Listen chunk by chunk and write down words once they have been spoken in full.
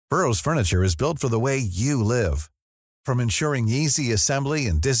Burrow's furniture is built for the way you live. From ensuring easy assembly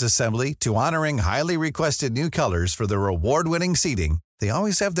and disassembly to honoring highly requested new colors for their award-winning seating, they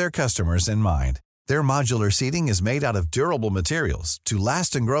always have their customers in mind. Their modular seating is made out of durable materials to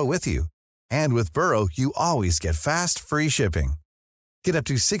last and grow with you. And with Burrow, you always get fast, free shipping. Get up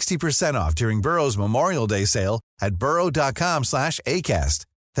to 60% off during Burrow's Memorial Day sale at burrow.com/ACAST.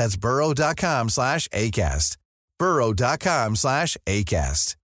 That's burrow.com/ACAST.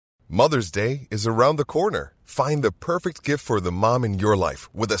 burrow.com/ACAST. Mother's Day is around the corner. Find the perfect gift for the mom in your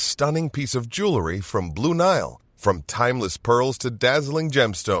life with a stunning piece of jewelry from Blue Nile. From timeless pearls to dazzling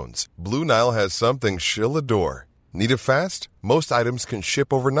gemstones, Blue Nile has something she'll adore. Need it fast? Most items can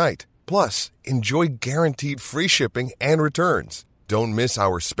ship overnight. Plus, enjoy guaranteed free shipping and returns. Don't miss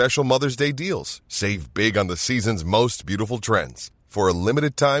our special Mother's Day deals. Save big on the season's most beautiful trends. For a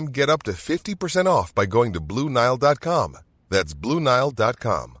limited time, get up to 50% off by going to BlueNile.com. That's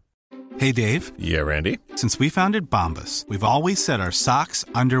BlueNile.com. Hey, Dave. Yeah, Randy. Since we founded Bombas, we've always said our socks,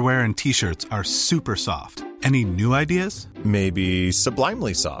 underwear, and T-shirts are super soft. Any new ideas? Maybe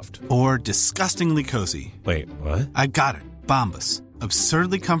sublimely soft. Or disgustingly cozy. Wait, what? I got it. Bombas.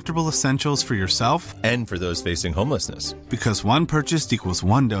 Absurdly comfortable essentials for yourself and for those facing homelessness. Because one purchased equals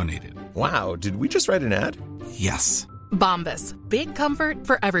one donated. Wow, did we just write an ad? Yes. Bombas. Big comfort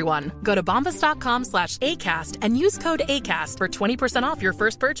for everyone. Go to bombas.com/ACAST and use code ACAST for 20% off your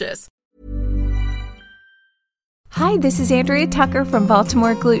first purchase. Hi, this is Andrea Tucker from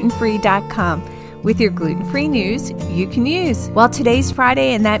BaltimoreGlutenFree.com with your gluten-free news you can use. Well, today's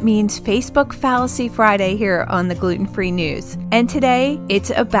Friday, and that means Facebook Fallacy Friday here on the Gluten-Free News. And today,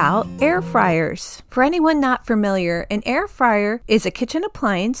 it's about air fryers. For anyone not familiar, an air fryer is a kitchen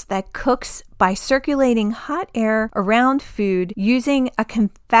appliance that cooks by circulating hot air around food using a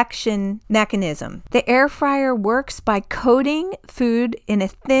convection mechanism. The air fryer works by coating food in a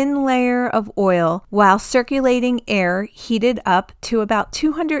thin layer of oil while circulating air heated up to about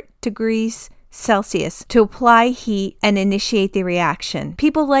 200 degrees Celsius to apply heat and initiate the reaction.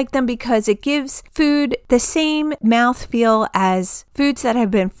 People like them because it gives food the same mouthfeel as foods that have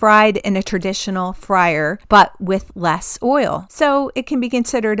been fried in a traditional fryer, but with less oil. So it can be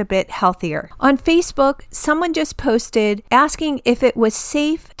considered a bit healthier. On Facebook, someone just posted asking if it was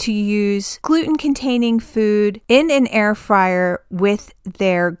safe to use gluten-containing food in an air fryer with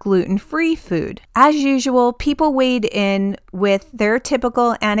their gluten-free food. As usual, people weighed in with their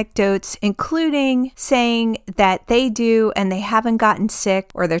typical anecdotes, including saying that they do and they haven't gotten sick,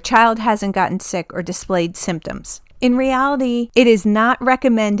 or their child hasn't gotten sick or displayed symptoms. In reality, it is not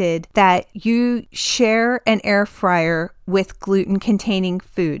recommended that you share an air fryer with gluten-containing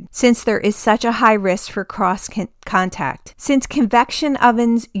food, since there is such a high risk for cross-contact. Since convection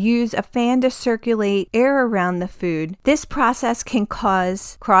ovens use a fan to circulate air around the food, this process can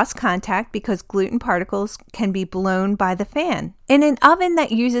cause cross-contact because gluten particles can be blown by the fan. In an oven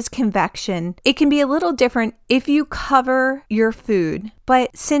that uses convection, it can be a little different if you cover your food.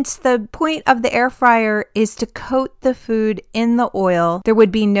 But since the point of the air fryer is to coat the food in the oil, there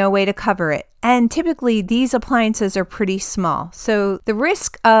would be no way to cover it. And typically these appliances are pretty small. So the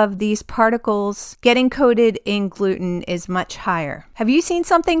risk of these particles getting coated in gluten is much higher. Have you seen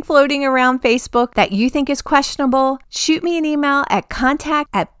something floating around Facebook that you think is questionable? Shoot me an email at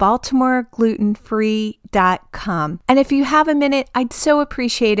contact@BaltimoreGlutenFree.com. And if you have a minute, I'd so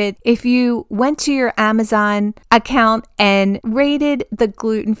appreciate it if you went to your Amazon account and rated the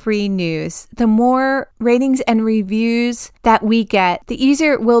gluten-free news. The more ratings and reviews that we get, the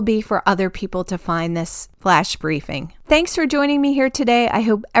easier it will be for other people to find this flash briefing. Thanks for joining me here today. I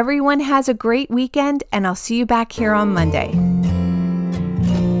hope everyone has a great weekend, and I'll see you back here on Monday.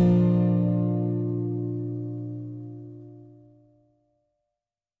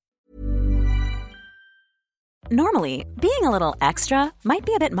 Normally, being a little extra might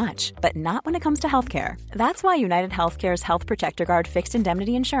be a bit much, but not when it comes to healthcare. That's why United Healthcare's Health Protector Guard fixed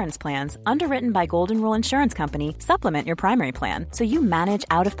indemnity insurance plans, underwritten by Golden Rule Insurance Company, supplement your primary plan so you manage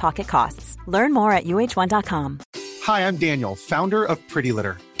out-of-pocket costs. Learn more at UH1.com. Hi, I'm Daniel, founder of Pretty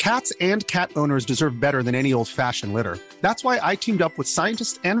Litter. Cats and cat owners deserve better than any old-fashioned litter. That's why I teamed up with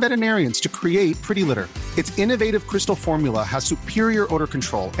scientists and veterinarians to create Pretty Litter. Its innovative crystal formula has superior odor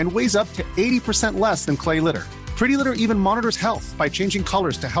control and weighs up to 80% less than clay litter. Pretty Litter even monitors health by changing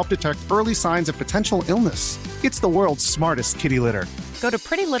colors to help detect early signs of potential illness. It's the world's smartest kitty litter. Go to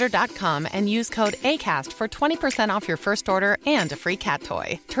prettylitter.com and use code ACAST for 20% off your first order and a free cat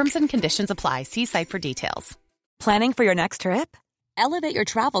toy. Terms and conditions apply. See site for details. Planning for your next trip? Elevate your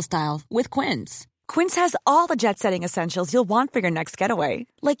travel style with Quince. Quince has all the jet-setting essentials you'll want for your next getaway,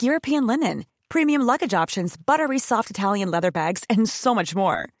 like European linen, premium luggage options, buttery soft Italian leather bags, and so much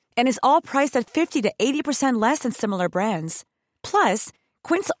more. And is all priced at 50 to 80% less than similar brands. Plus,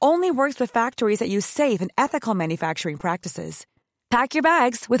 Quince only works with factories that use safe and ethical manufacturing practices. Pack your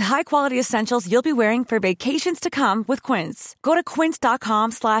bags with high-quality essentials you'll be wearing for vacations to come with Quince. Go to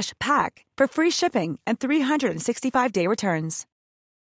quince.com/pack for free shipping and 365-day returns.